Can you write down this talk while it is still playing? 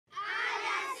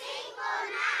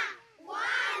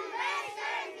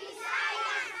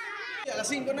Alas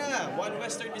 5 na, One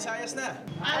Western Visayas na.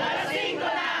 Alas 5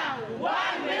 na,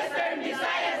 One Western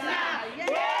Visayas na!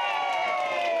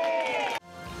 Yay!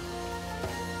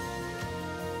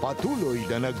 Patuloy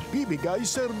na nagbibigay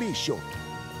serbisyo.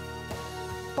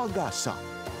 Pag-asa.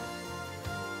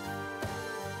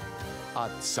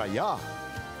 At saya.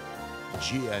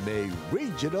 GMA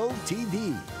Regional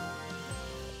TV.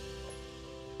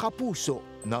 Kapuso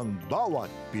ng bawat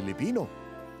Pilipino.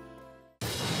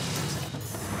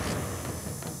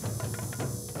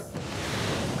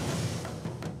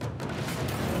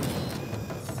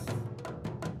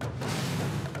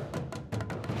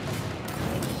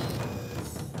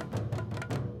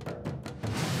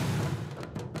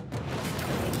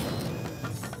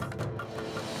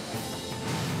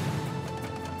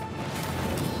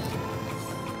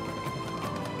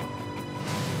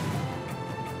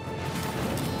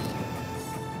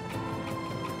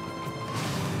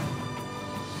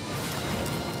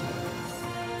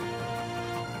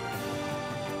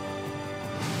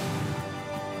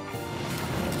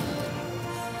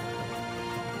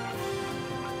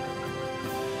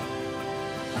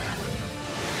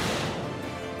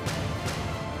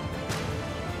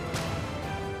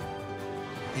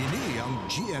 Ini ang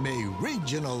GMA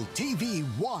Regional TV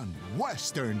 1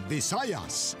 Western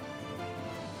Visayas.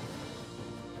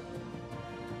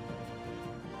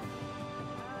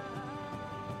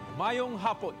 Mayong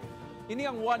hapon, ini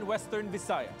ang One Western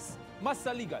Visayas. Mas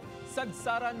saligan,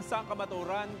 sadsaran sa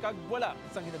kamaturan kag wala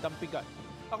sang hinadampigan.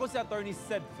 Ako si Attorney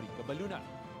Cedfrey Cabaluna.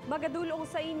 Magadulong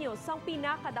sa inyo sang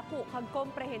pinakadako kag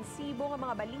komprehensibo nga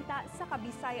mga balita sa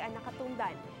Kabisayan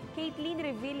nakatungdan. Caitlin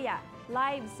Revilla,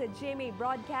 live sa GMA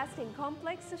Broadcasting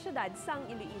Complex sa siyudad sang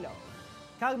Iloilo.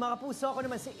 Kag mga puso, ako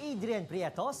naman si Adrian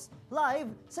Prietos, live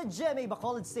sa GMA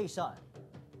Bacolod Station.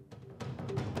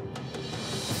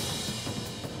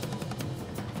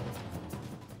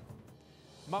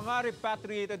 Mga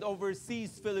repatriated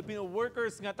overseas Filipino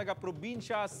workers nga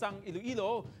taga-probinsya sang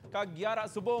Iloilo kag yara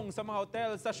subong sa mga hotel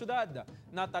sa syudad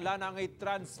natala na nga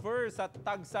transfer sa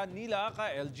tagsa nila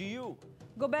ka LGU.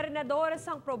 Gobernador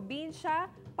sang probinsya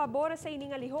pabor sa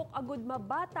ini nga lihok agud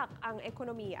mabatak ang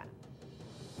ekonomiya.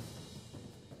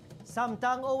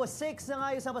 Samtang OWA 6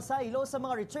 na ngayon sa Pasaylo sa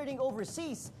mga returning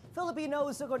overseas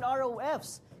Filipinos ug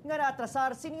ROFs nga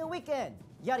naatrasar sining weekend.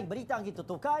 Yaring balita ang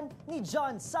gitutukan ni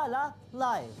John Sala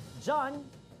live. John.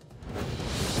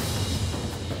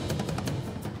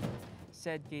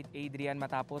 Said Kate Adrian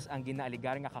matapos ang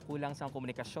ginaaligar nga kakulang sang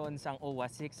komunikasyon sang OWA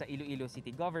 6 sa Iloilo City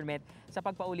Government sa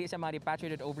pagpauli sa mga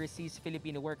repatriated overseas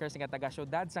Filipino workers nga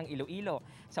taga-syudad sang Iloilo.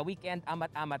 Sa weekend,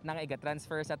 amat-amat na nga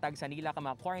iga-transfer sa tagsanila ka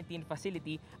mga quarantine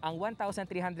facility ang 1,300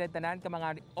 tanan ka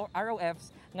mga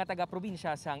ROFs nga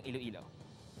taga-probinsya sang Iloilo.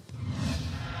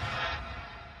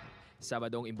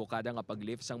 Sabadong imbokada nga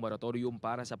paglift sang moratorium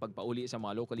para sa pagpauli sa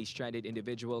mga locally stranded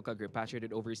individual kag repatriated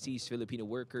overseas Filipino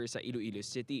workers sa Iloilo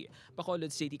City,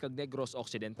 Bacolod City kag Negros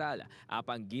Occidental.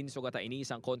 Apang ginsugata ini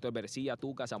sang kontrobersiya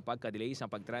tugas ang pagka-delay sa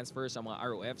pagtransfer sa mga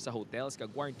ROF sa hotels kag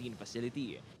quarantine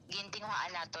facility.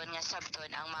 Gintinguhaan naton nga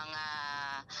sabton ang mga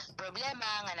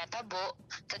problema nga natabo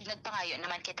kag nagpangayo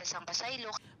naman kita sang Pasaylo.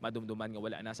 Madumduman nga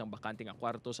wala na sang bakante nga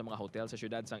kwarto sa mga hotel sa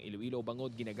syudad sang Iloilo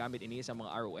bangod ginagamit ini sa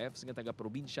mga ROFs nga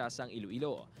taga-probinsya sang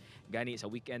Iloilo. Gani sa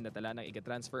weekend natala nang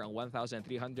iga-transfer ang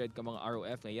 1,300 ka mga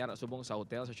ROF nga yara subong sa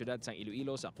hotel sa syudad sang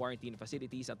Iloilo sa quarantine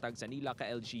facility sa Tagsanila ka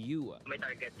LGU. May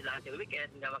target sila sa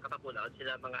weekend nga makapapulaot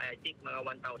sila mga I think mga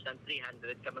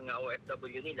 1,300 ka mga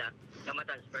OFW nila na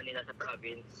matransfer nila sa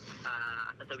province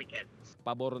sa weekend.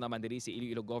 Pabor naman diri si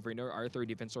Iloilo Governor Arthur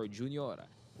Defensor Jr.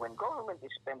 When government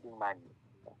is spending money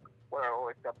for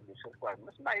our OFWs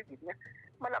requirements, mas maigit nga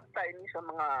malaptay ni sa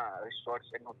mga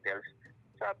resorts and hotels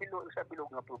sa bilog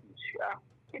nga probinsya.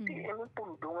 Iti ang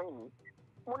pundo ngayon,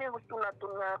 muna gusto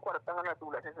natin nga kwarta nga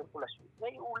natula sa sirkulasyon.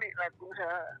 Naiuli natin sa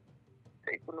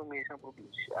ekonomiya sa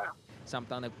probinsya.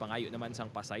 Samtang nagpangayo naman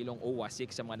sang pasaylong OWA 6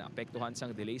 sa mga naapektuhan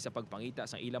sang delay sa pagpangita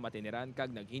sang ilang matiniran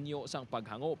kag naghinyo sang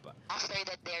paghangop. After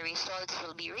that their results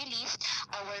will be released,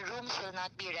 our rooms will not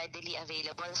be readily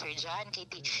available, Sir John.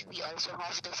 We also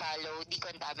have to follow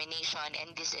decontamination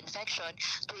and disinfection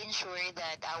to ensure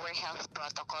that our health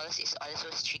protocols is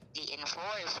also strictly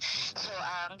enforced. So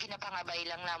ang ginapangabay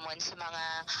lang namon sa mga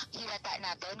hilata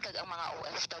naton kag ang mga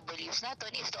OFWs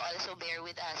naton is to also bear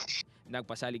with us.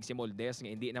 Nagpasalig si Moldes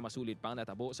nga hindi na masulit pang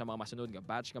natabo sa mga masunod nga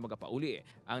batch nga magapauli.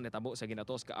 Ang natabo sa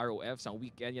ginatos ka ROF sang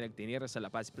weekend nga nagtinir sa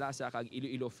La Paz Plaza kag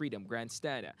Iloilo Freedom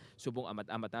Grandstand. Subong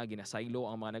amat-amat na ginasaylo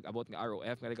ang mga nag-abot nga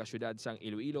ROF nga nagkasyudad sang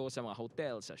Iloilo sa mga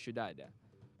hotel sa syudad.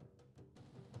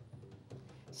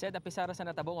 Said apisara sa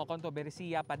natabo nga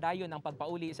kontrobersiya padayon ang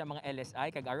pagpauli sa mga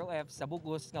LSI kag ROF sa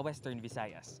bugos nga Western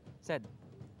Visayas. Said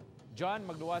John,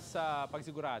 magluwas sa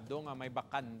pagsigurado nga may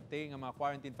bakante nga mga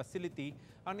quarantine facility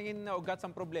ang nangin ugat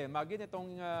sang problema gin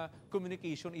itong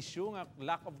communication issue nga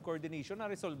lack of coordination na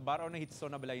resolbar o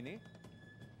nahitso na balay ni.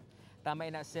 Tama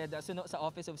na said suno sa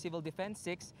Office of Civil Defense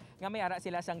 6 nga may ara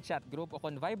sila sang chat group o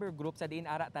kon Viber group sa diin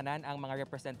ara tanan ang mga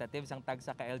representatives sang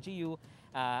tagsa ka LGU,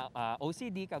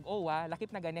 OCD kag OWA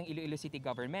lakip na ganyang Iloilo City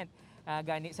Government.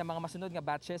 Gani sa mga masunod nga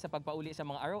batches sa pagpauli sa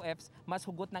mga ROFs, mas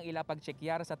hugot ng ila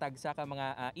pagchekyar sa tagsa ka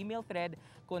mga email thread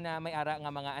kung may ara nga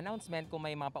mga announcement kung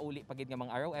may mga pauli pagid nga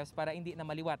mga ROFs para hindi na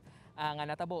maliwat nga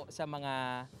natabo sa mga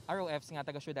ROFs nga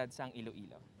taga-syudad sang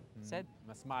Iloilo. Said?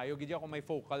 Mas maayo gid kung may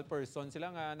focal person sila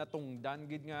nga natungdan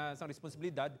gid nga sang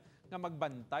responsibilidad nga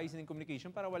magbantay sining communication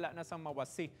para wala na sang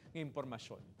mawasi nga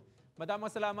impormasyon.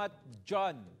 Madamang salamat,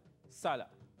 John Sala.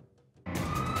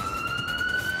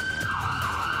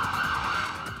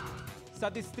 Sa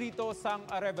distrito sang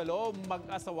Arevalo,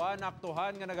 mag-asawa na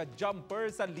aktuhan nga naga-jumper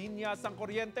sa linya sang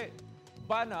kuryente.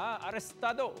 Bana,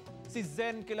 arestado. Si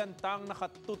Zen Kilantang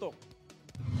nakatutok.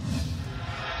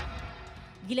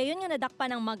 Gilayon nga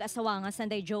nadakpan ng mag-asawa nga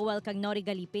Sanday Joel kag Nori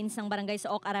Galipin sang barangay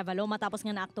sa Oc Arevalo matapos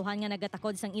nga naaktuhan nga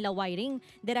nagatakod sang ilaw wiring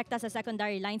direkta sa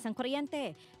secondary line sang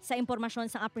kuryente. Sa impormasyon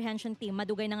sang apprehension team,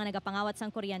 madugay na nga nagapangawat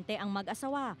sang kuryente ang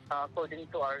mag-asawa. According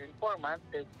to our informant,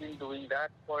 they've been doing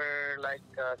that for like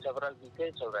several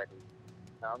decades already.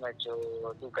 Medyo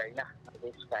dugay na.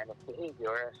 This kind of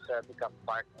behavior has become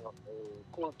part of a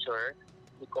culture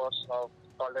because of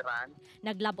tolerance.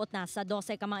 Naglabot na sa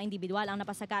 12 ka mga individual ang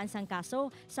napasakaan sang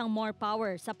kaso sang more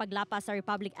power sa paglapas sa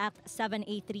Republic Act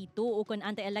 7832 ukon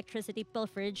Anti-Electricity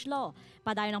Pilferage Law.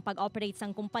 Padayon ang pag-operate sang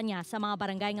kumpanya sa mga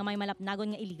barangay nga may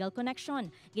malapnagon nga illegal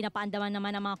connection. Ginapaandaman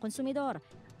naman ang mga konsumidor.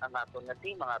 Ang aton nga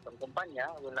team, ang aton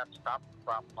kumpanya will not stop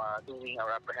from doing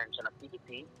our apprehension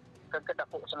activity.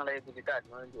 Kagkadako sa liabilidad,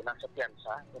 hindi lang sa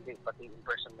piyansa, kundi pati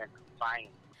imprisonment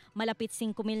fine. Malapit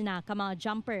 5,000 na ka mga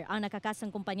jumper ang nakakasang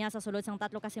kumpanya sa sulod sang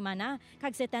 3 ka semana,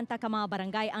 kag 70 ka mga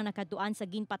barangay ang nakaduan sa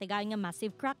ginpatigayon nga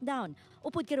massive crackdown.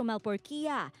 Upod kay Romel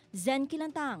Porquia, Zen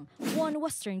Kilantang, One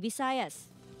Western Visayas.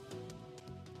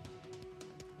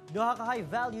 Duha ka high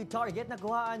value target na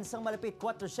kuhaan sang malapit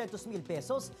 400,000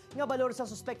 pesos nga balor sa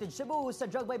suspected Cebu sa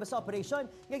drug buy bust operation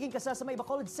nga ginkasa sa may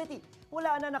Bacolod City.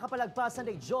 Wala na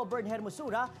nakapalagpasan ni Joburn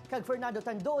Hermosura kag Fernando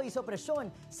Tandoy sa operasyon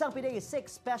sang PDEA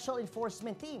 6 Special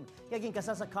Enforcement Team nga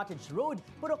ginkasa sa Cottage Road,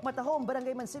 Purok Matahom,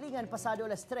 Barangay Mansilingan pasado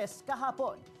alas 3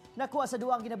 kahapon. Nakuha sa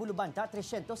duwang ginabulubanta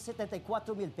 374,000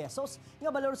 pesos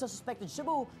nga balor sa suspected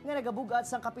Cebu nga nagabugat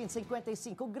sang kapin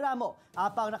 55 gramo.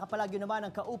 Apang nakapalagyo naman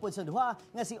ang kaupod sa duha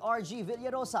nga si RG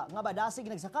Villarosa nga badasig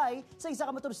nagsakay sa isa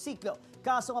ka motorsiklo.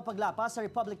 Kaso nga paglapas sa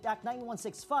Republic Act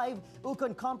 9165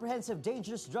 ukon Comprehensive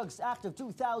Dangerous Drugs Act of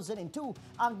 2002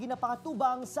 ang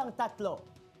ginapakatubang sang tatlo.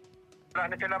 Wala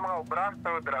na sila mga obra,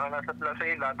 so dra na sa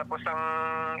ila. Tapos ang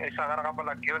isa nga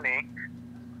nakapalagyo ni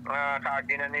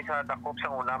kaagi na ni sa dakop sa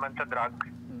unaman sa drug.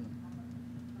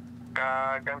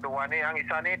 Kagang duwa ni ang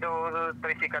isa ni do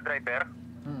tricycle driver,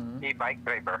 e-bike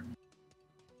driver.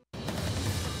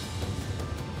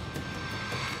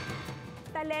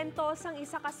 Talento sang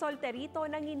isa ka solterito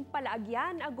nangin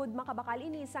palaagyan agud makabakal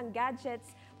ini sang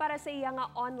gadgets para sa iya nga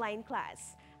online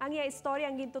class. Ang iya istorya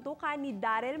ang gintutukan ni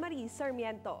Darrell Marie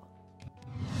Sarmiento.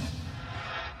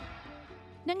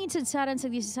 Nang insadsaran sa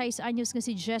 16 anyos nga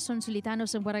si Jason Solitano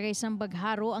sa barangay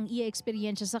Sambagharo ang iya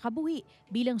eksperyensya sa kabuhi.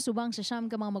 Bilang subang sa siyam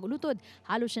ka mga magulutod,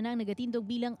 halos siya nang nagatindog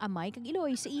bilang amay kag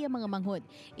iloy sa iya mga manghod.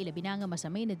 Ilabi na nga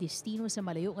masamay na destino sa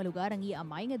malayo nga lugar ang iya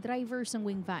amay nga driver sang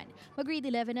wing van. Mag-grade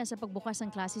 11 na sa pagbukas ng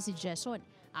klase si Jason.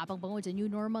 Apang bangod sa new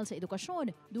normal sa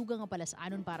edukasyon, duga nga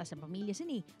palasanon para sa pamilya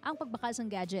sini ang pagbakal sang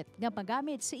gadget nga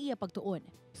paggamit sa iya pagtuon.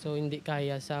 So hindi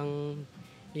kaya sang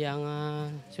yang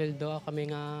sweldo kami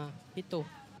nga ito.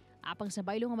 Apang sa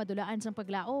baylo nga madulaan sang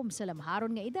paglaom sa lamharon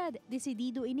nga edad,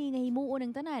 desidido ini nga himuon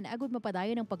ng tanan agud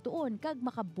mapadayon ang pagtuon kag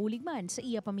makabulig man sa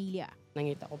iya pamilya.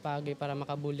 Nangita ko pagi para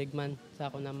makabulig man sa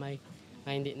ako na may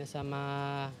hindi na sa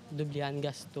madublihan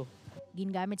gasto.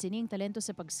 Gingamit sining talento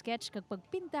sa pag-sketch kag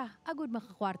pagpinta agud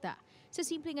makakwarta. Sa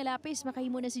simple nga lapis,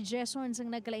 makahimo na si Jason sang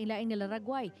nagkalain-laing nga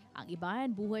laragway. Ang iban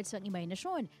buhat sang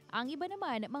imahinasyon. Ang iba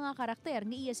naman mga karakter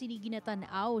nga iya sini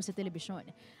ginatan-aw sa telebisyon.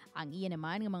 Ang iya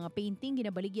naman nga mga painting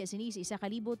ginabaligya sini sa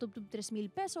 1,000 tubtub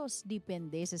 3,000 pesos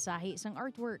depende sa sahi sang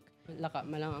artwork. Laka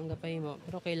malang ang gapahimo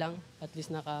pero okay lang at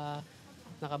least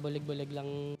nakabulig-bulig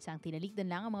lang. Sang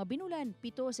tinalikdan lang ang mga binulan,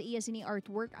 7 sa iya sini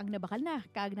artwork ang nabakal na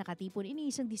kag nakatipon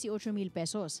ini sang 18,000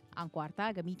 pesos. Ang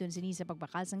kwarta gamiton sini sa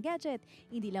pagbakal sang gadget,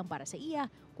 hindi lang para sa iya,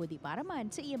 kundi para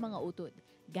man sa iya mga utod.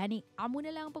 Gani, amo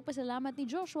na lang ang pagpasalamat ni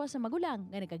Joshua sa magulang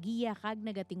nga nagagiya kag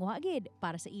nagatinguha agid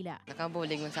para sa ila.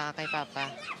 Nakabulig man sa kay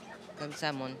Papa, kag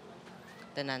samon.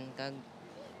 tanan kag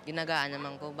ginagaan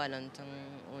naman ko balon sang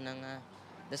unang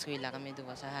daskwila kami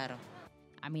duwa sa haro.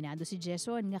 Aminado si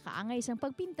Jason nga kaangay sang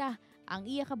pagpinta, ang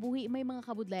iya kabuhi may mga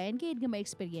kabudlayan gid nga may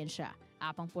eksperyensya.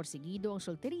 Apang porsigido ang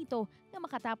solterito nga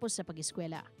makatapos sa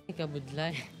pag-eskwela.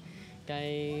 Kabudlay.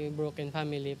 Kay broken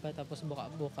family pa, tapos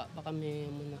buka-buka pa kami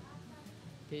muna.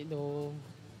 Pero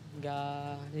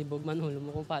libog man hulo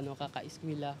mo kung paano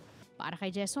kaka-eskwela. Para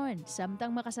kay Jason, samtang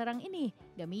makasarang ini,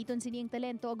 gamiton sini ang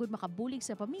talento agud makabulig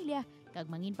sa pamilya, kag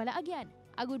mangin palaagyan.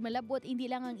 Agud malabot hindi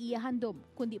lang ang iya handom,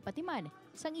 kundi pati man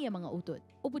sang iya mga utod.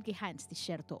 Upod kay Hans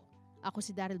Desierto. Ako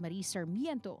si Daryl Marie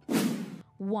Sarmiento,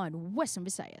 One Western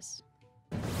Visayas.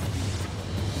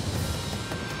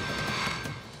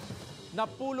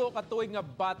 Napulo katuig nga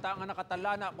bata nga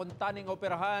nakatalana kung taning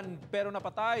operahan pero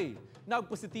napatay.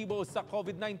 Nagpositibo sa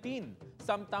COVID-19.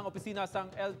 Samtang opisina sang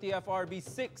LTFRB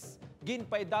 6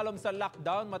 ginpaidalom sa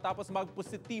lockdown matapos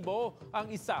magpositibo ang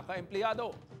isa ka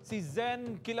empleyado. Si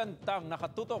Zen Kilantang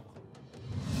nakatutok.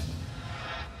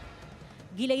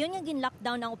 Gilayon nga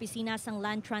gin-lockdown ang opisina sang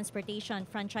Land Transportation,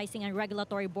 Franchising and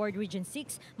Regulatory Board Region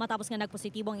 6 matapos nga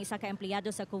nagpositibo ang isa ka empleyado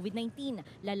sa COVID-19.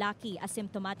 Lalaki,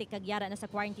 asymptomatic kagyara na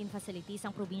sa quarantine facility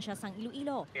sang probinsya sang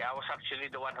Iloilo. I was actually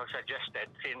the one who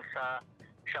suggested since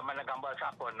siya man nagambal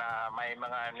sa ako na may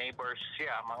mga neighbors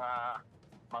siya,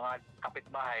 mga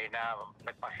kapitbahay na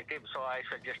nag-positive. So I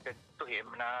suggested to him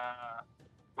na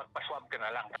magpa-swab ka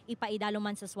na lang. Ipaidalo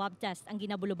man sa swab test ang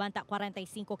ginabulubanta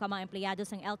 45 ka mga empleyado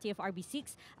sang LTFRB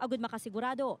 6 agud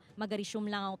makasigurado magaresume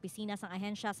lang ang opisina sang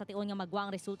ahensya sa tion nga magwa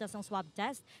ang resulta sang swab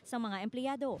test sa mga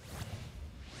empleyado.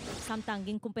 Samtang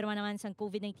ginkumpirma naman sang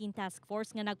COVID-19 Task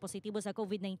Force nga nagpositibo sa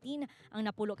COVID-19 ang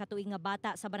napulo katuig nga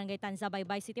bata sa barangay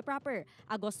Tanzabaybay City proper.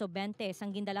 Agosto 20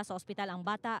 sang gindala sa ospital ang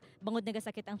bata bangod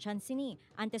nagasakit ang tiyan sini.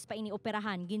 Antes pa ini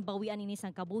operahan ginbawian ini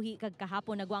sang kabuhi kag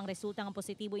kahapon nagwa ang resulta nga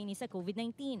positibo ini sa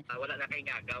COVID-19. Wala na kay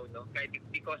ngagaw no kay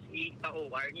because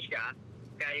ipa-OR ni siya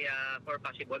kay for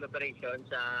possible operation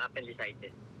sa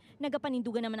appendicitis.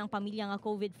 Nagapanindugan naman ang pamilya nga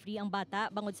COVID-free ang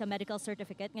bata bangod sa medical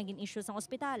certificate nga gin-issue sa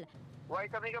ospital. Why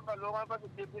kami ka palungan pa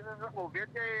sa COVID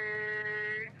kay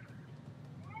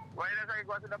why na sa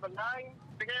igwa sila balay.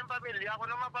 Sige yung pamilya ako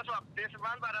naman paswap this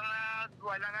man para na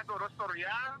wala nga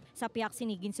storya. Sa piyak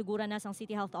sinigin sigura na sang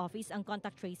City Health Office ang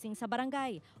contact tracing sa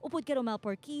barangay. Upod kay Romel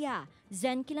Porquia,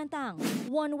 Zen Kilantang,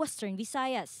 One Western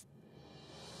Visayas.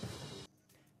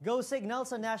 Go signal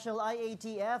sa National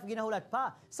IATF ginahulat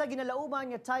pa sa ginalauman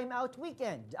nga time-out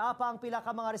weekend. Apa ang pila ka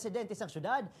mga residente sa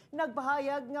syudad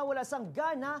nagpahayag nga wala sang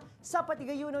gana sa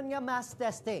patigayunon nga mass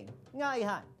testing. Nga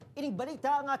ihan, ining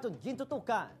balita ang aton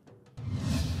gintutukan.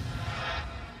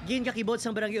 Ginkakibot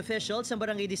sang barangay officials sa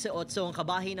barangay 18 ang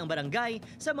kabahin ng barangay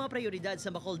sa mga prioridad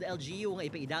sa Bacolod LGU nga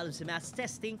ipaidalom sa mass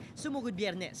testing sumugod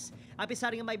Biyernes.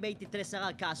 Apisar nga may 23 na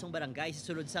kasong barangay sa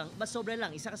sulod sang masobra lang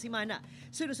isa ka semana.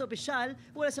 Sunod sa opisyal,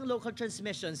 wala sang local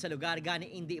transmission sa lugar gani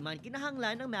hindi man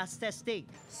kinahanglan ng mass testing.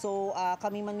 So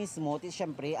kami man mismo,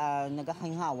 siyempre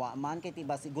nagahanghawa man kay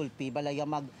tiba si Gulpi balaya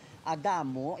mag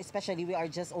damo, especially we are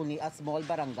just only a small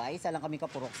barangay, sa lang kami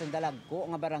kapurok sa dalagko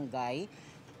nga barangay.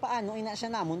 Paano ina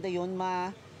siya namon dayon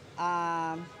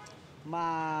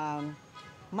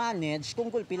manage kung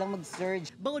kulpi lang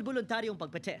mag-surge. Bangod voluntaryong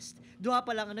pagpatest, duha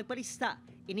pa lang ang nagparista.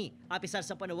 Ini, apisar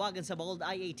sa panawagan sa Bacolod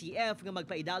IATF nga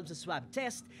magpaidalom sa swab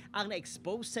test ang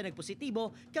na-expose sa nagpositibo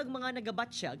kag mga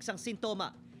nagabatsyag sang sintoma.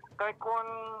 Kaya kung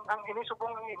ang inisubong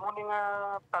muli nga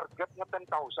target nga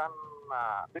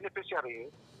 10,000 beneficiary,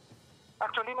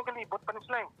 actually nagalibot pa ni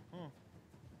sila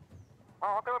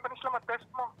Oo, kaya pa ni sila mag-test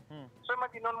mo. So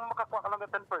imagine mo makakuha ka lang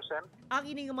ng 10%. Ang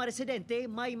ining mga residente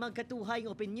may magkatuhay ng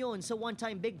opinyon sa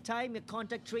one-time, big-time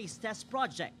contact trace test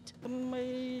project.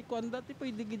 May kuanda ti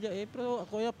pwede gidya pero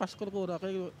ako ya pasko ko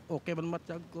kay okay man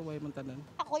matiyag ko way man tanan.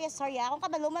 Ako ya sorry akong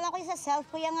kabalo man ako sa self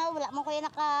ko nga wala man ko ya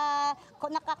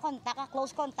naka-contact,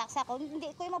 close contact sa ako.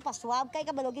 Hindi ko ya mapaswab kay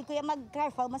kabalo gid ko ya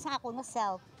mag-careful man sa ako na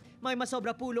self. May masobra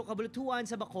pulo kabulutuan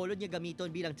sa Bacolod nga gamiton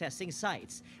bilang testing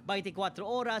sites. 24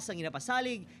 oras ang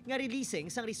inapasalig nga releasing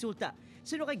sang resulta.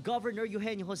 Sino kay Governor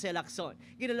Eugenio Jose Lacson,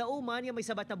 ginalauman nga may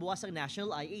sabat na buwas ang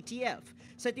National IATF.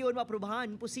 Sa tiyon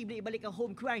maaprubahan, posible ibalik ang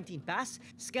home quarantine pass,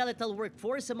 skeletal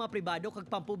workforce sa mga pribado kag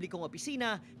pampublikong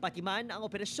opisina, pati man ang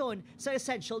operasyon sa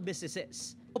essential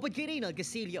businesses. Upod kay Reynald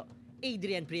Castillo,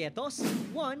 Adrian Prietos,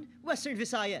 One Western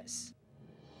Visayas.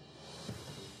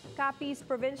 Capiz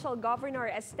Provincial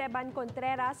Governor Esteban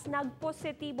Contreras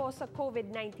nagpositibo sa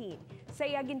COVID-19. Sa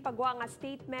iya ginpagwa nga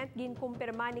statement,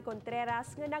 ginkumpirma ni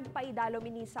Contreras nga nagpaidalom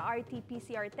ini sa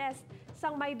RT-PCR test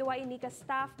sang may duwa ini ka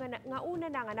staff nga una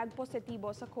na nga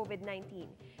nagpositibo sa COVID-19.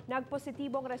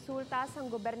 Nagpositibong resulta sang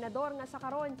gobernador nga sa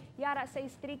karon yara sa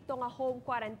istrikto nga home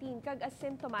quarantine kag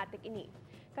asymptomatic ini.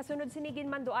 Kasunod sinigin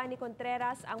manduan ni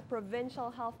Contreras ang Provincial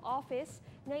Health Office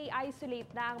nga i-isolate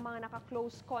na ang mga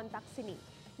naka-close contact sini.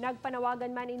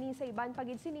 Nagpanawagan man ini sa iban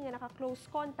pagid sini nga naka-close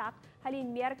contact halin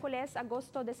Miyerkules,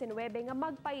 Agosto 19 nga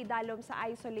magpaidalom sa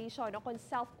isolation o kon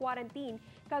self-quarantine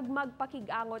kag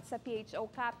magpakigangot sa PHO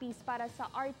copies para sa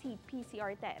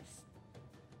RT-PCR test.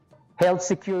 Health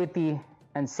security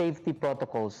and safety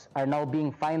protocols are now being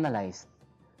finalized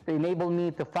to enable me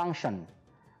to function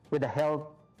with the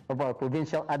help of our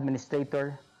provincial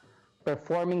administrator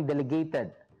performing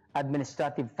delegated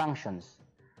administrative functions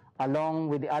along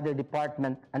with the other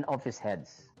department and office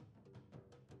heads.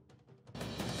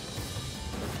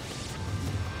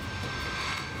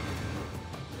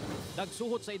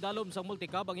 Nagsuhot sa idalom sa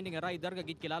multicab ang ining rider nga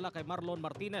gikilala kay Marlon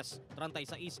Martinez,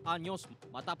 36 anyos,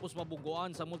 matapos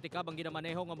mabunggoan sa multicab ang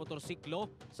ginamaneho nga motorsiklo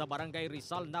sa barangay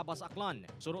Rizal, Nabas, Aklan.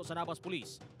 Suno sa Nabas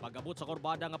Police, pag-abot sa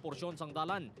kurbada nga porsyon sang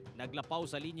dalan, naglapaw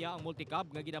sa linya ang multicab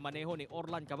nga ginamaneho ni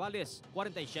Orlan Cabales,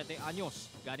 47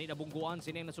 anyos. Gani nabunggoan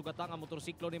sining nasugatan ang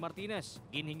motorsiklo ni Martinez.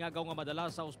 Ginhingagaw nga madala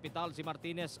sa ospital si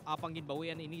Martinez apang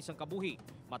ginbawian ini sang kabuhi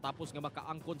matapos nga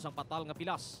makaangkon sang patal nga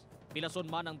pilas. Pilason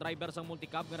man ang driver sang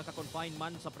multicab nga naka-confine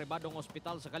man sa pribadong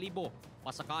ospital sa Kalibo.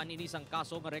 Pasakaan ini sang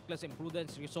kaso nga reckless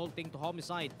imprudence resulting to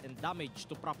homicide and damage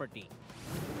to property.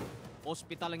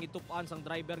 Ospital ang itupan sang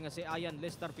driver nga si Ayan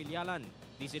Lester Filialan,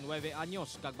 19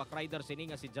 anyos, kag backrider sini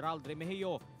nga si Gerald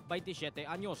Remigio, 27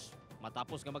 anyos.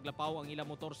 Matapos nga maglapaw ang ilang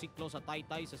motorsiklo sa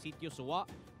Taytay sa sitio Suwa,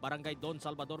 Barangay Don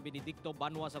Salvador Benedicto,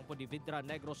 Banwas ang Pontevedra,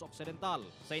 Negros Occidental.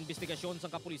 Sa investigasyon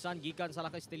sang kapulisan, gikan sa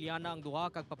Lakastiliana ang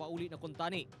duha kag papauli na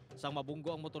kuntani. Sang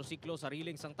mabunggo ang motorsiklo sa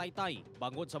riling sang Taytay,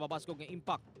 bangod sa mabaskog nga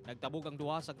impact, nagtabog ang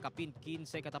duha sang kapin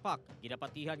 15 katapak.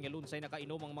 Ginapatihan nga lunsay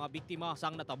nakainom ang mga biktima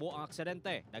sang natabo ang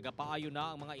aksidente. Nagapaayo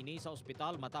na ang mga ini sa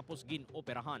ospital matapos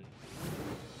gin-operahan.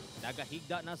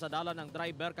 Nagahigda na sa dalan ng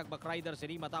driver kag backrider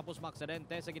sini matapos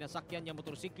maaksidente sa ginasakyan niya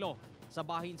motorsiklo sa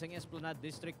bahin sang Esplanade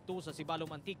District 2 sa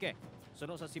Sibalom Antique.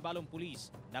 Suno sa Sibalom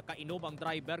Police, nakainom ang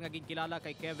driver nga ginkilala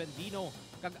kay Kevin Dino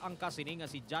kag angka sini nga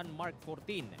si John Mark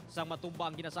 14 sang matumba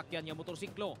ang ginasakyan niya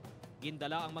motorsiklo.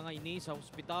 Gindala ang mga ini sa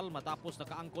ospital matapos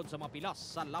nakaangkon sa mga pilas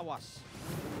sa lawas.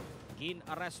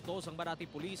 Gin-aresto sang Banati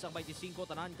Police ang 25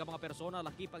 tanan ka mga persona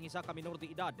lakip ang isa ka minor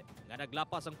de edad nga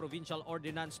naglapas ang Provincial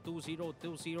Ordinance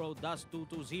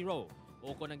 2020-220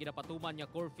 o kon ang ginapatuman niya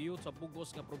curfew sa bugos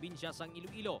nga probinsya sang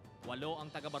Iloilo. 8 ang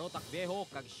taga Barotac Viejo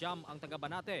kag 9 ang taga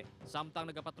Banate.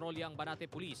 Samtang nagapatrolya ang Banate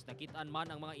Police, nakit-an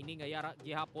man ang mga ini nga yara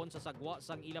gihapon sa sagwa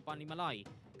sang ila panimalay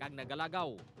kag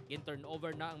nagalagaw.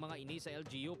 In-turnover na ang mga ini sa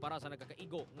LGU para sa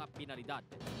nagkakaigo nga penalidad.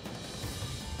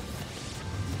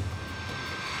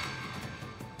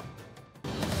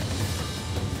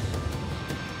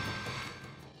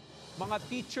 Mga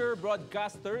teacher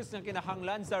broadcasters na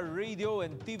kinahanglan sa radio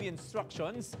and TV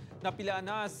instructions na pilaan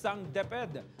na sang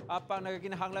DepEd apang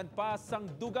nagakinahanglan pa sang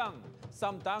dugang.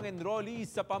 Samtang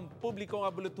enrollees sa pampubliko nga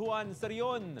bulutuhan sa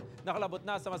riyon nakalabot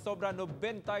na sa masobra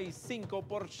 95%.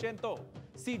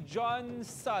 Si John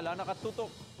Sala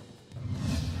nakatutok.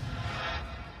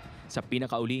 Sa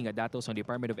pinakauli nga datos ng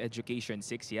Department of Education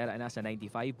 6, yara na sa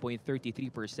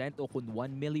 95.33% o kung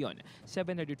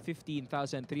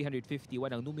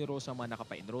 1,715,351 ang numero sa mga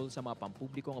nakapa-enroll sa mga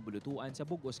pampubliko nga bulutuan sa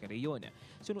bugos nga reyon.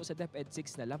 Suno sa DepEd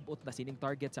 6 na labot na sining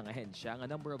target sa ahensya nga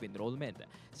number of enrollment.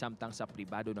 Samtang sa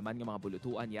pribado naman nga mga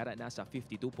bulutuan, yara na sa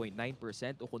 52.9%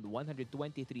 o kung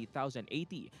 123,080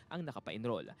 ang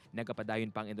nakapa-enroll.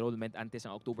 Nagapadayon pang enrollment antes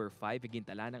ang October 5,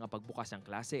 gintala na ang pagbukas ng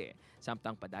klase.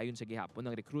 Samtang padayon sa gihapon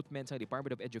ng recruitment sa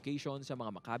Department of Education sa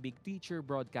mga makabig teacher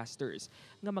broadcasters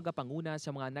nga magapanguna sa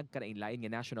mga nagkarainlain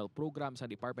nga national program sa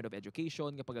Department of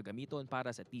Education nga pagagamiton para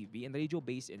sa TV and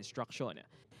radio-based instruction.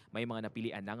 May mga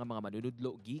napilian na nga mga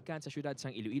manunudlo gikan sa syudad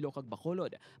sang Iloilo kag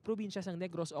Bacolod, probinsya sang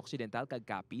Negros Occidental kag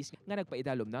Capiz nga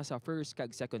nagpaidalom na sa first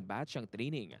kag second batch ang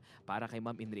training. Para kay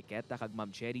Ma'am Enriqueta kag Ma'am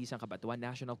Cherry sang Kabatuan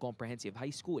National Comprehensive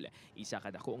High School, isa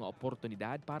ka dako nga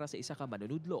oportunidad para sa isa ka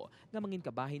manunudlo nga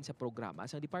manginkabahin sa programa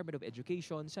sa Department of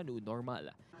Education sa new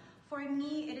normal. For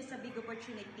me, it is a big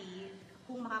opportunity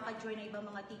kung makaka-join na ibang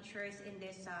mga teachers in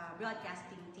this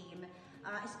broadcasting team.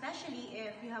 Especially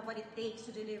if you have what it takes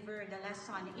to deliver the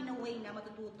lesson in a way na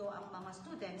matututo ang mga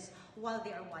students while they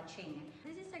are watching.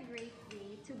 This is a great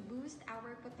way to boost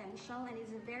our potential and is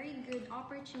a very good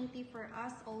opportunity for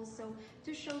us also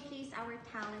to showcase our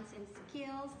talents and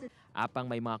skills. Apang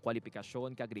may mga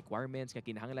kwalifikasyon kag requirements nga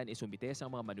kinahanglan isumbite sa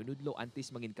mga manunudlo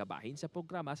antes mangin kabahin sa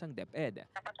programa sang DepEd.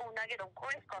 Napatuna gid of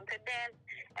course confident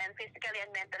and physically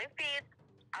and mentally fit,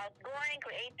 outgoing,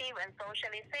 creative and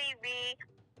socially savvy.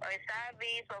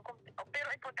 So pero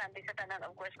importante sa tanan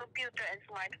of course computer and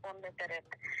smartphone literate.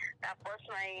 Tapos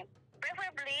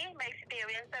preferably may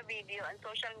experience sa video and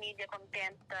social media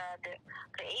content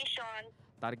creation.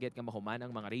 Target nga mahuman ang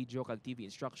mga radio kag TV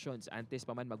instructions antes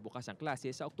pa man magbukas ang klase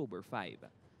sa October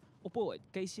 5. Upod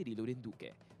kay Cirilo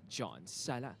Linduque, John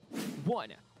Sala,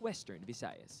 1 Western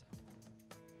Visayas.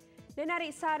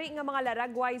 Nanari-sari nga mga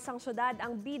laragway sang syudad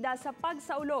ang bida sa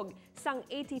pagsaulog sang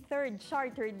 83rd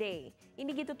Charter Day.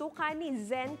 Inigitutukan ni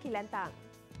Zen Kilantang.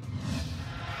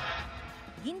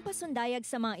 Ginpasundayag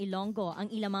sa mga Ilonggo ang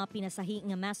ilang mga pinasahi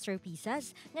nga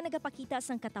masterpieces nga nagapakita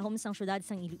sang katahom sang syudad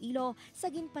sang Iloilo sa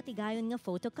ginpatigayon nga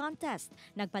photo contest.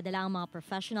 Nagpadala ang mga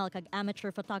professional kag amateur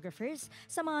photographers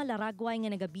sa mga laragway nga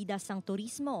nagabida sang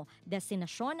turismo,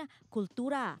 destinasyon,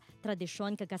 kultura,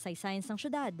 tradisyon kag kasaysayan sang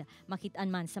syudad. Makitaan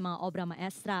man sa mga obra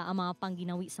maestra ang mga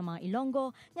pangginawi sa mga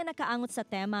Ilonggo nga nakaangot sa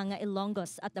tema nga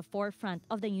Ilonggos at the forefront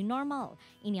of the new normal.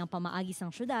 Ini ang pamaagi sang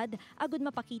syudad agud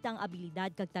mapakita ang abilidad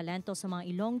kag talento sa mga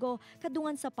Ilonggo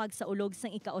kadungan sa pagsaulog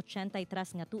sang ika-83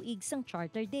 nga tuig sang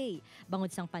Charter Day. Bangod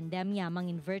sang pandemya,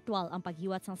 mangin virtual ang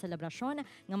paghiwat sang selebrasyon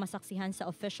nga masaksihan sa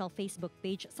official Facebook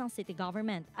page sang City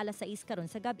Government alas 6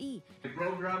 karon sa gabi.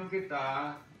 Program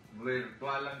kita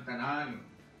virtual ang tanan.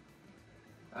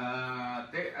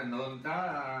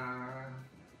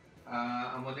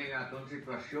 Amo din atong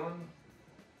sitwasyon.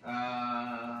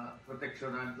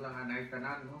 Proteksyonan lang anay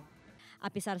tanan, no?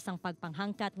 Apisar sang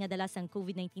pagpanghangkat nga dala sang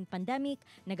COVID-19 pandemic,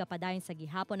 nagapadayon sa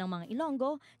gihapon ng mga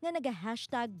Ilonggo nga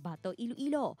naga-hashtag Bato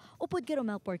Iloilo. Upod kay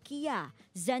Romel Porquia,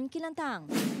 Zen Kilantang,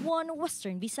 1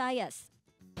 Western Visayas.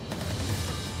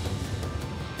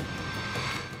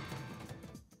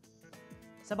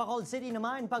 Sa Bacolod City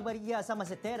naman, pagbariya sa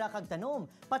masetera kag tanom,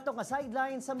 patok nga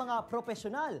sideline sa mga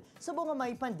profesional subong nga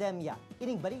may pandemya.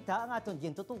 Ining balita ang aton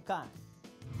gintutukan.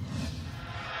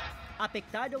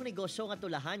 Apektado ang negosyo nga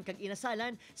tulahan kag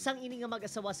inasalan sang ini nga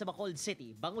mag-asawa sa Bacolod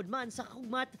City bangod man sa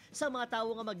kakugmat sa mga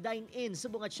tawo nga mag-dine-in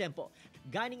subong nga tiyempo.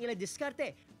 Ganing ila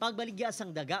diskarte pagbaligya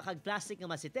sang daga kag plastic nga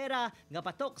masitera nga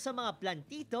patok sa mga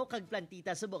plantito kag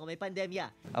plantita subong nga may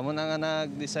pandemya. Amo na nga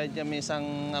nag-decide kami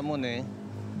sang amon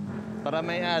para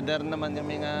may other naman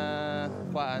kami nga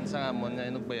kuan sa amon nga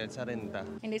inugbayad sa renta.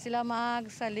 Hindi sila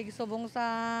magsalig subong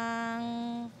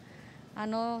sang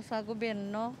sa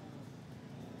gobyerno.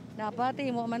 Dapat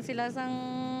mo man sila sang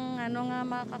nga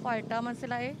makakwarta man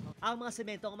sila Ang mga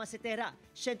semento nga masitera,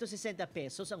 160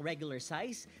 pesos ang regular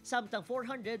size, samtang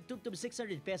 400 to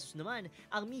 600 pesos naman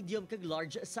ang medium kag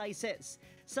large sizes.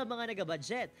 Sa mga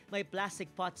naga-budget, may plastic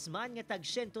pots man nga tag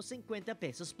 150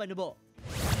 pesos panubo.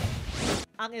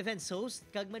 Ang events host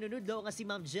kag manunudlo nga si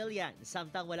Ma'am Jillian,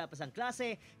 samtang wala pa sang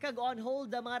klase, kag on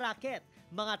hold ang mga racket,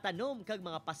 mga tanom kag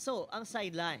mga paso ang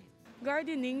sideline.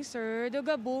 Gardening, sir,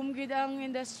 doga boom gid ang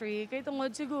industry kay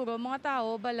tungod siguro mga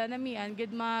tao bala namian gid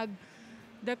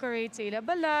mag-decorate sa ila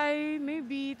balay,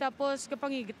 maybe tapos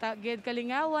kapangigita gid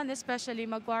kalingawan especially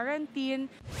mag-quarantine.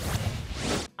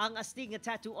 Ang astig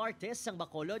nga tattoo artist sang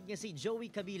Bacolod nga si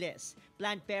Joey Cabiles.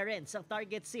 Plant parents ang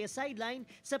target siya sideline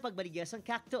sa pagbaligya sang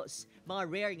cactus, mga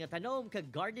rare nga tanom kag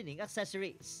gardening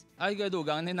accessories. Ay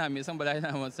gadugang ni namin sang balay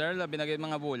namon, sir, labi na gid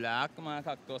mga bulak, mga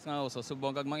cactus nga uso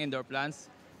subong kag mga indoor plants.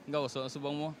 Gawso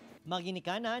subong mo.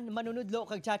 Maginikanan, manunudlo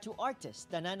kag tattoo artist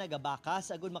na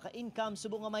nagabakas agud maka-income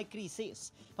subong nga may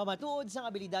krisis. Pamatuod sang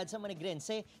abilidad sa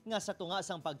manegrense nga sa tunga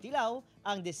sang pagtilaw,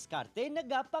 ang diskarte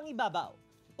nagapangibabaw.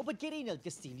 Upod kay Reynald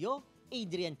Castillo,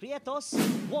 Adrian Prietos,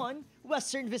 1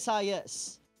 Western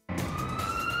Visayas.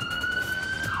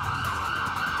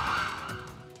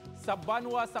 Sa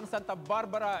banwa sang Santa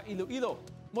Barbara, Iloilo,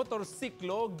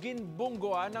 motorsiklo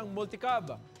ginbunggoan ng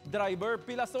multicab. Driver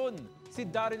pilason. Si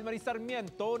Daryl Marie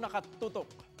Sarmiento nakatutok.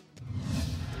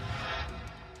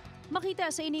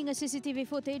 Makita sa ini nga CCTV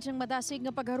footage ang madasig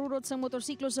nga pagharurot sang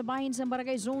motorsiklo sa bahin sa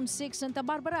Barangay Zone 6 Santa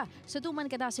Barbara. Sa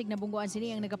tuman kadasig na bungguan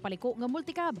sini ang nagapaliko nga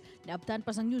multicab. Naabtan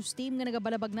pa sang news team nga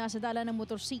nagabalabag na sa dala ng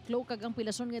motorsiklo kag ang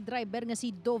pilason nga driver nga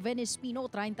si Doven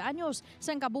Espino, 30 anyos,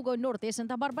 sang Cabugao Norte,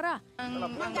 Santa Barbara.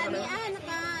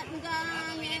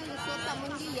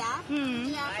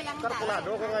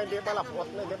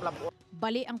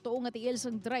 Bali ang tuong nga tiil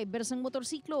sang driver sang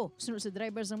motorsiklo. Sunod sa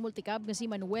driver sang multicab nga si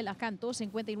Manuel Acanto,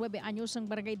 59 anyos sang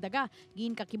Barangay Daga.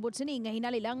 Gin kakibot sini nga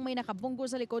hinali lang may nakabunggo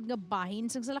sa likod nga bahin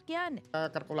sang salakyan.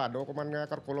 Karkulado ko man nga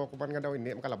karkulo ko man nga daw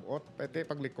hindi makalabot. Pwede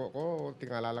pagliko ko,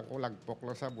 tingala lang ko lagpok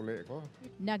lang sa buli ko.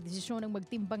 Nagdesisyon ng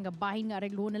magtimbang nga bahin nga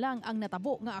areglo na lang ang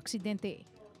natabo nga aksidente.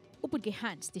 Upod kay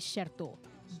Hans Desierto,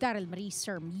 Daryl Marie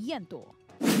Sarmiento,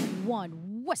 1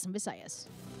 Western Visayas.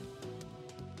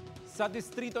 Sa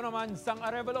distrito naman sang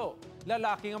Arevalo,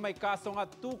 lalaki nga may kaso nga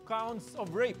 2 counts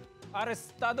of rape.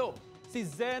 Arestado si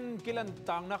Zen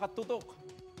Kilantang nakatutok.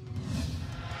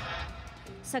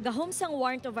 Sa gahom sang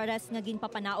warrant of arrest nga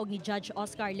ginpapanaog ni Judge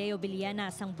Oscar Leo Villena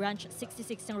sang Branch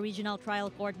 66 ng Regional Trial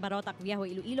Court Barotac Viejo,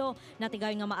 Iloilo,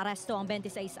 natigayon nga maaresto ang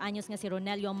 26 anyos nga si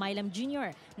Ronelio Mailam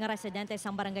Jr. nga residente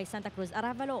sang Barangay Santa Cruz,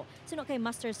 Arevalo. Suno kay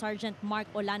Master Sergeant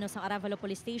Mark Olano sang Arevalo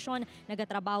Police Station,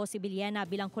 nagatrabaho si Villena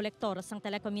bilang kolektor sang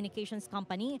telecommunications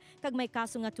company kag may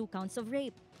kaso nga 2 counts of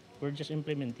rape. We're just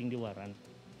implementing the warrant.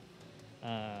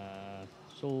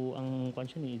 So ang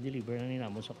konsyon i-deliver na ni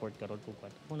namon sa court karon po.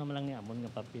 Kung naman lang ni amon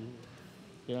nga papel.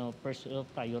 First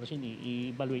priority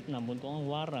i-evaluate namon kung ang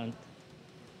warrant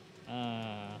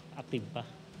active pa.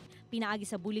 Pinaagi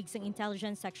sa bulig sang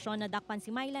intelligence section na dakpan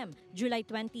si Mailem. July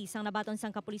 20 sang nabaton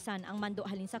sang kapulisan ang mando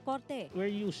halin sa korte.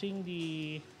 We're using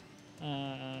the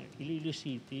Iloilo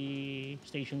City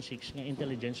Station 6 nga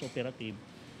intelligence operative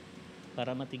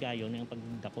para matigayon ang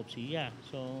pagdakop siya.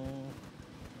 So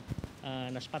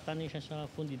naspatan niya siya sa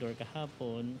fundidor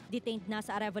kahapon. Detained na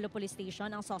sa Arevalo Police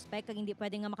Station ang suspect kag hindi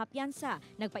pwede nga makapiyansa.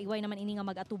 Nagpaiway naman ini nga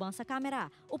mag-atubang sa kamera.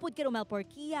 Upod kay Romel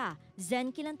Porquia,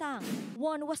 Zen Kilantang,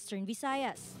 1 Western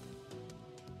Visayas.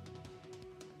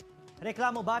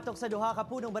 Reklamo batok sa duha ka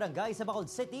punong barangay sa Bacolod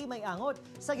City may angot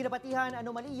sa ginapatihan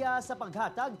anomalya sa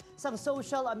paghatag sang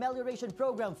Social Amelioration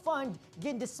Program Fund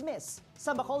gindismiss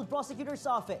sa Bacolod Prosecutor's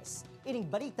Office. Ining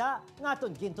balita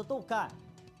ngaton gintutukan.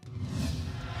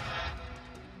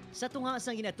 Sa tunga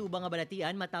sang ginatubang nga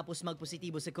balatian matapos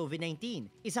magpositibo sa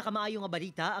COVID-19. Isa ka maayo nga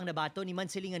balita ang nabato ni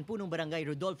Mansilingan punong barangay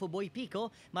Rodolfo Boy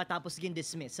Pico matapos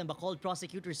gindismiss sa Bacolod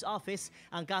Prosecutor's Office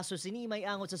ang kaso sini may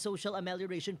angot sa Social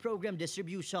Amelioration Program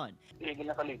distribution.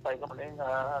 Ginakalipay ko na yung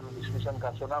dismiss ang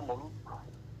kaso namon.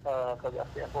 Kaya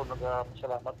ako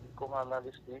nagpasalamat ko nga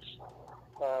na-dismiss.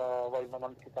 Why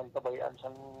naman kitang tabayan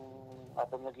sa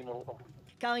atong nga Ginoo.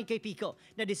 Kain kay Pico,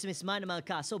 na-dismiss man ang mga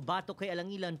kaso batok kay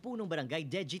Alangilan punong barangay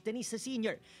Deji Tanisa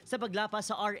Sr. sa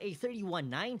paglapas sa RA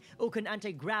 319 o kan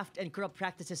Anti-Graft and Corrupt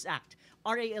Practices Act,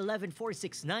 RA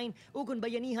 11469 o kan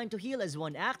Bayanihan to Heal as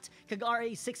One Act, kag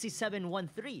RA 6713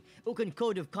 o kan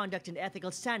Code of Conduct and Ethical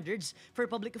Standards for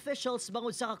Public Officials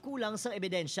bangod sa kakulang sang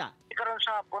ebidensya. Karon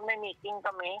sa hapon may meeting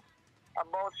kami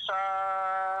about sa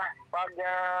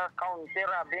pag-counter,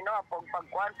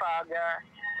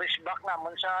 pushback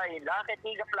namon sa ila kay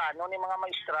tiga plano ni mga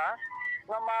maestra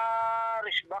nga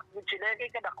ma-respect gid sila kay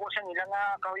kadako sa nila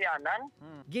nga kahuyanan.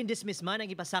 Gindismiss man ang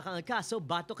ipasakang ang kaso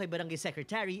batok kay Barangay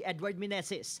Secretary Edward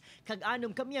Meneses kag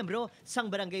anom ka miyembro sang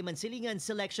Barangay Mansilingan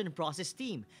Selection Process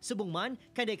Team. Subong man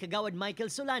kanay kagawad Michael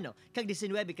Solano kag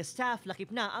 19 ka staff lakip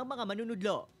na ang mga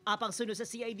manunudlo. Apang sunod sa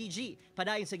CIDG,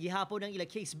 padayon sa gihapon ng ila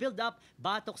case build-up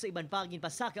batok sa iban pang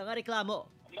ginpasaka nga reklamo.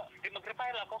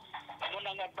 Mag-refile ako. Ano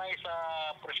nang advice sa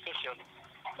prosecution?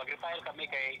 Mag-refile kami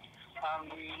kay ang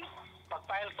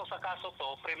pag-file to sa kaso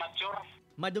to premature.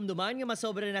 Madumduman nga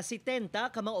masobra na si 70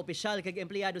 ka mga opisyal kag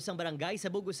empleyado sang barangay sa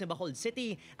Bugos ng Bacolod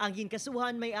City ang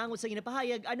ginkasuhan may angot sa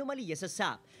ginapahayag anomalya sa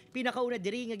SAP. Pinakauna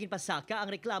diri nga ginpasaka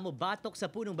ang reklamo batok sa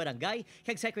punong barangay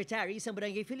kag secretary sang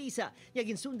Barangay Felisa nga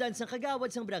ginsundan sang kagawad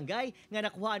sang barangay nga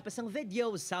nakuhaan pa sang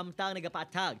video samtang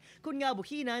nagapatag kun nga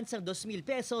buhinan sang 2,000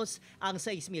 pesos ang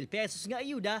 6,000 pesos nga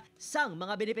ayuda sang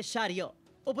mga benepisyaryo.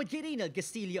 Upod kay Reynald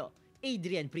Castillo,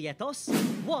 Adrian Prietos,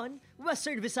 1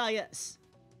 Western Visayas.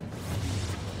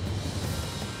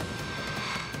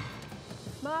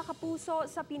 Mga kapuso,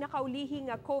 sa pinakaulihing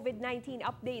COVID-19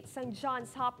 update sa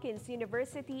Johns Hopkins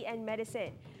University and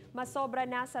Medicine, masobra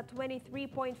na sa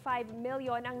 23.5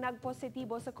 million ang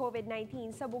nagpositibo sa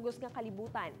COVID-19 sa bugos nga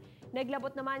kalibutan.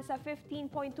 Naglabot naman sa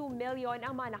 15.2 million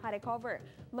ang mga nakarecover.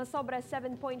 Masobra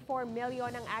 7.4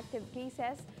 million ang active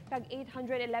cases, kag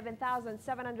 811,748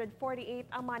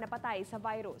 ang mga napatay sa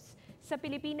virus. Sa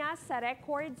Pilipinas, sa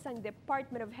record sang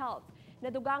Department of Health,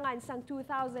 nadugangan sang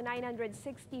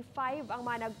 2,965 ang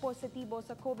mga nagpositibo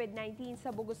sa COVID-19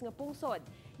 sa bugos nga pungsod.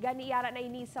 Ganiyara na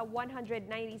ini sa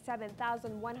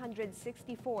 197,164.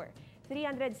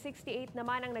 368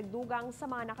 naman ang nagdugang sa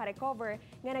mga nakarecover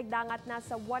nga nagdangat na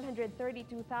sa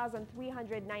 132,396.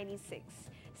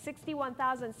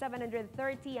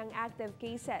 61,730 ang active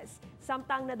cases.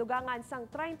 Samtang nadugangan sang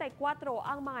 34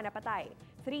 ang mga napatay.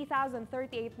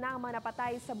 3,038 na ang mga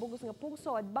napatay sa bugos nga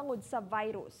pungsod bangod sa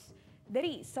virus.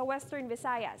 Diri sa Western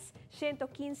Visayas,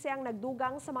 115 ang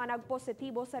nagdugang sa mga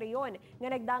nagpositibo sa riyon nga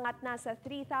nagdangat na sa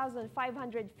 3,555.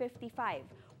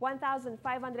 1,530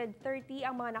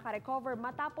 ang mga nakarecover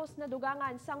matapos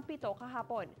nadugangan sang 7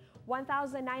 kahapon.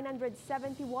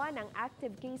 1,971 ang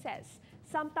active cases.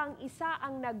 samtang isa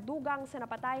ang nagdugang sa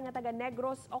napatay nga taga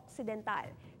Negros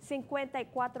Occidental. 54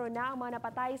 na ang mga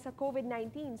napatay sa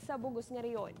COVID-19 sa bugos nga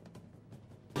reyon.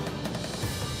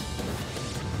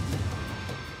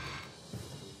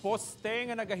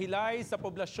 Poste nga nagahilay sa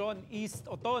poblasyon East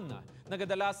Oton,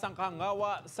 nagadala sang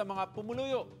kangawa sa mga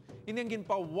pumuluyo. Ininggin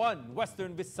pa 1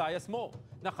 Western Visayas mo.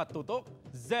 Nakatutok,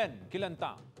 Zen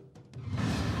Kilantang.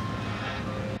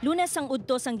 Lunes ang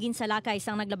udto sang ginsalakay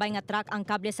sang naglabay nga truck ang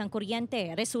kable sang kuryente.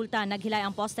 Resulta, naghilay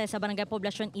ang poste sa barangay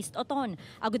poblasyon East Oton.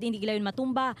 Agud hindi gilayon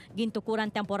matumba,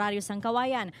 gintukuran temporaryo sang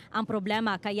kawayan. Ang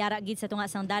problema, kayara gid sa tunga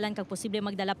sang dalan kag posible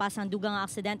magdala pa sang dugang nga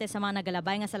aksidente sa mga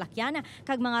nagalabay nga salakyan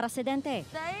kag mga residente.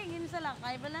 Dahil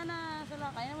ginsalakay, bala na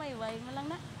salakay na wayway mo lang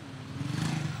na.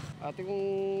 Ate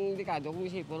kung dekado, kung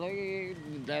isipo lang,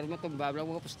 dahil matumba lang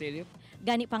mga postelyo.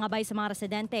 Gani pangabay sa mga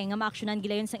residente nga maaksyonan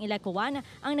gilayon sang ilakuan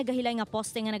ang nagahilay nga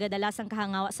poste nga nagadala sang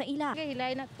kahangawa sa ila.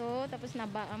 Nagahilay na to, tapos ang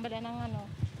bala ng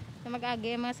na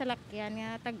mag-agi mga salakyan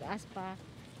nga tag-as pa.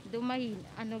 Dumahin,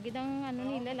 gidang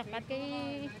nila lakat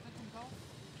kay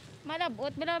malabot,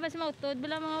 bala mas mautod,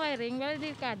 bala mga wiring, bala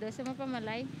delikado sa mga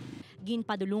pamalay.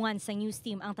 Ginpadulungan sa news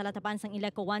team ang talatapan sang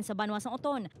Ilakuan sa Banwa sang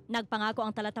Oton. Nagpangako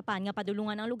ang talatapan nga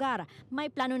padulungan ang lugar. May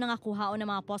plano na nga kuhaon ng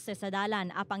mga poste sa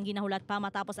dalan apang ginahulat pa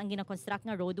matapos ang ginakonstruct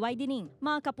nga road widening.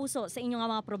 Mga kapuso, sa inyo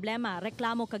nga mga problema,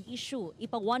 reklamo kag issue,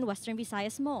 ipa 1 Western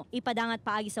Visayas mo. Ipadangat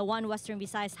paagi sa 1 Western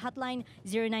Visayas hotline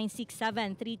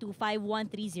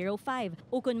 0967-325-1305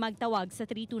 o kung magtawag sa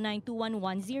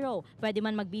 329-2110. Pwede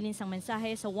man magbilin sang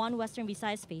mensahe sa 1 Western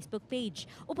Visayas Facebook page.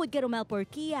 Upod ka Romel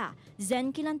Porquia, Zen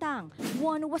Kilantang,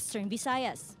 1 Western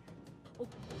Visayas.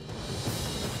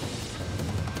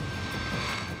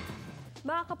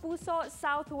 Mga kapuso,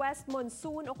 southwest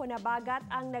monsoon o kunabagat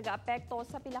ang nag-aapekto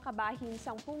sa pilakabahin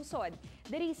sang pungsod.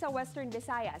 Diri sa Western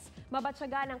Visayas,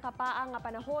 mabatyagan ang kapaang nga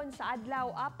panahon sa adlaw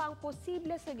apang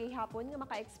posible sa gihapon nga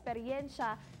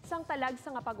maka-eksperyensya sang talag sa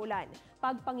nga pag-ulan.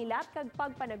 Pagpangilat kag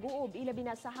pagpanaguob ilabi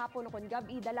na sa hapon o kun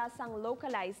gabi dala sang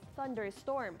localized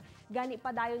thunderstorm. Gani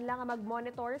padayon lang nga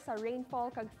mag-monitor sa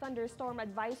rainfall kag thunderstorm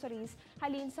advisories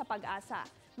halin sa pag-asa.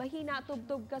 Mahina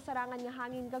tubtub kasarangan nga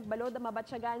hangin kag balod ang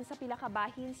mabatyagan sa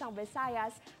pilakabahin sang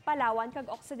Visayas, Palawan kag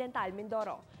Occidental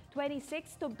Mindoro.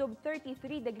 26 tubtub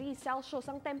 33 degrees Celsius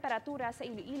ang temperatura sa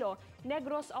Iloilo,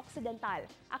 Negros Occidental,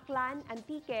 Aklan,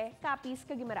 Antique, Capiz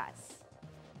kag Guimaras.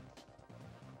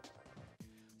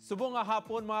 Subong nga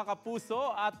hapon mga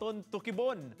kapuso, aton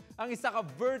tukibon ang isa ka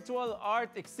virtual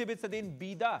art exhibit sa din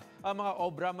bida ang mga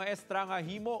obra maestra nga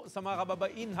himo sa mga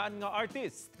kababainhan nga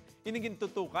artist. Inigin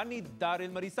tutukan ni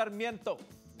Daryl Marie Sarmiento.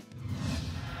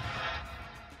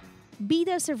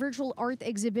 Bida sa virtual art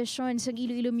exhibition sa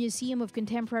Iloilo Museum of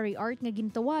Contemporary Art nga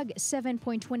gintawag,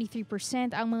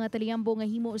 7.23% ang mga taliyambo nga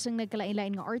himo sang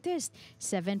nagkalain-lain nga artist.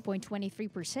 7.23%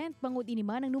 bangod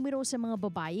iniman ang numero sa mga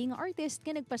babae nga artist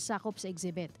nga nagpasakop sa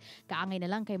exhibit. Kaangay na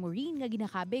lang kay Maureen nga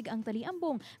ginakabig ang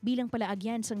taliyambong bilang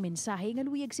palaagyan sang mensahe nga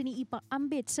luyag sini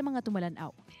ipaambit sa mga tumalanaw.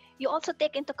 You also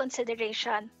take into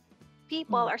consideration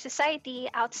people or society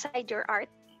outside your art.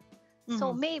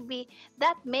 So maybe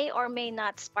that may or may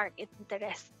not spark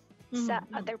interest sa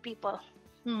other people.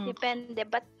 Depende,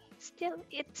 but still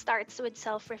it starts with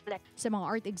self-reflect. Sa mga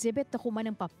art exhibit, takuman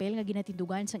ang papel nga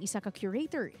ginatindugan sang isa ka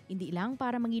curator. Hindi lang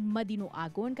para mangin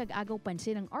madinuagon kag agaw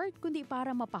pansin ang art, kundi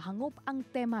para mapahangop ang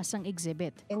tema sang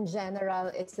exhibit. In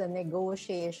general, it's a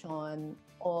negotiation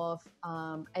of,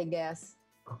 I guess,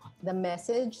 the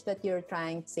message that you're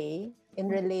trying to say in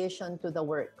relation to the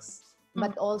works.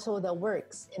 But also the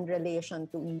works in relation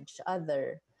to each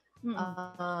other.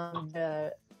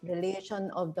 The relation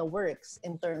of the works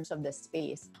in terms of the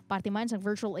space. Parte man sa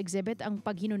virtual exhibit ang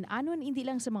paghinunanon hindi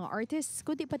lang sa mga artists,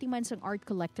 kundi pati man sa art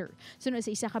collector. Sunod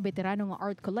sa isa ka veterano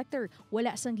nga art collector,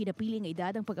 wala sang ginapili nga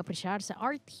edad ang pag-apresyar sa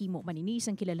art, himo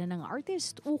maninis ang kilala ng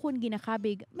artist, ukon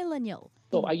ginakabig millennial.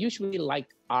 So I usually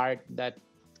like art that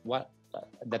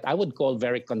I would call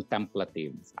very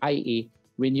contemplative, i.e.,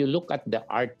 when you look at the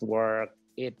artwork,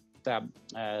 it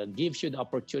gives you the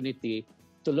opportunity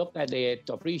to look at it,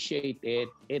 to appreciate it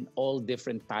in all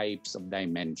different types of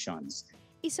dimensions.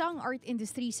 Isa ang art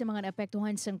industry sa mga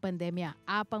naapektuhan sang pandemya.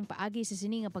 Apang paagi sa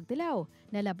sini nga pagtilaw,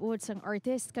 nalabot sang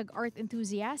artist kag art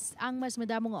enthusiast ang mas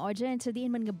madamo nga audience sa diin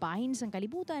man nga bahin sang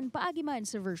kalibutan paagi man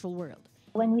sa virtual world.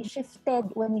 When we shifted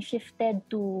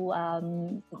to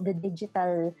the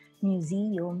digital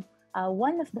museum,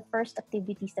 one of the first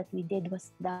activities that we did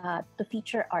was to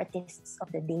feature artists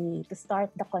of the day, to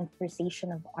start the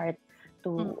conversation of art,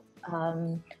 to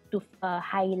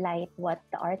highlight what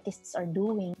the artists are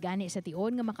doing. Gani sa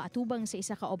tion nga makaatubang sa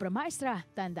isa ka obra maestra,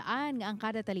 tandaan nga ang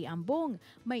kada taliambong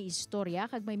may istorya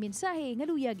kag may mensahe nga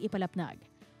luyag ipalapnag.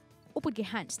 Upod kay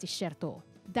Hans Tisierto.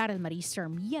 Daryl Marie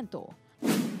Sarmiento,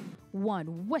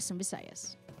 1 Western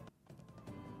Visayas.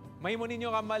 Mahimo ninyo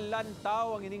nga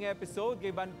malantaw ang ining episode kay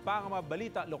ban pa nga mga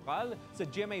balita lokal sa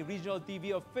GMA Regional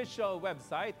TV official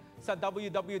website sa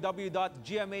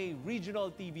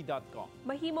www.gmaregionaltv.com.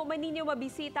 Mahimo man ninyo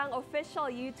mabisita ang official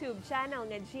YouTube channel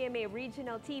nga GMA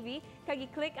Regional TV kag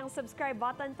i-click ang subscribe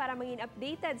button para mangin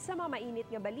updated sa mga mainit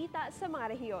nga balita sa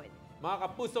mga rehiyon. Mga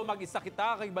kapuso, mag-isa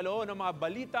kita kay baloon ng mga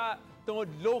balita tungod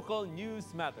local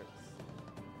news matters.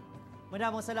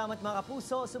 Maraming salamat mga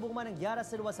kapuso, subong man ang gyara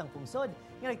sa luwas ang pungsod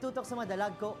nga nagtutok sa mga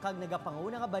dalagko kag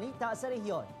nagapanguna nga balita sa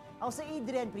rehiyon. Ako si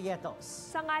Adrian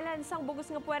Prietos. Sa ngalan sang bugos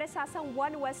nga puwersa sang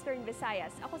 1 Western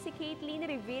Visayas, ako si Caitlin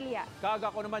Revilla. Kag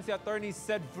ako naman si Attorney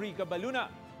Cedfrey Cabaluna,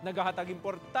 naghahatag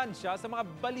importansya sa mga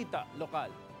balita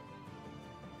lokal.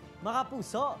 Mga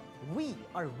kapuso, we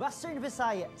are Western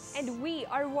Visayas. And we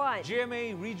are one.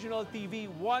 GMA Regional TV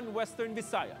 1 Western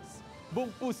Visayas.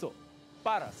 Buong puso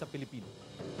para sa Pilipino.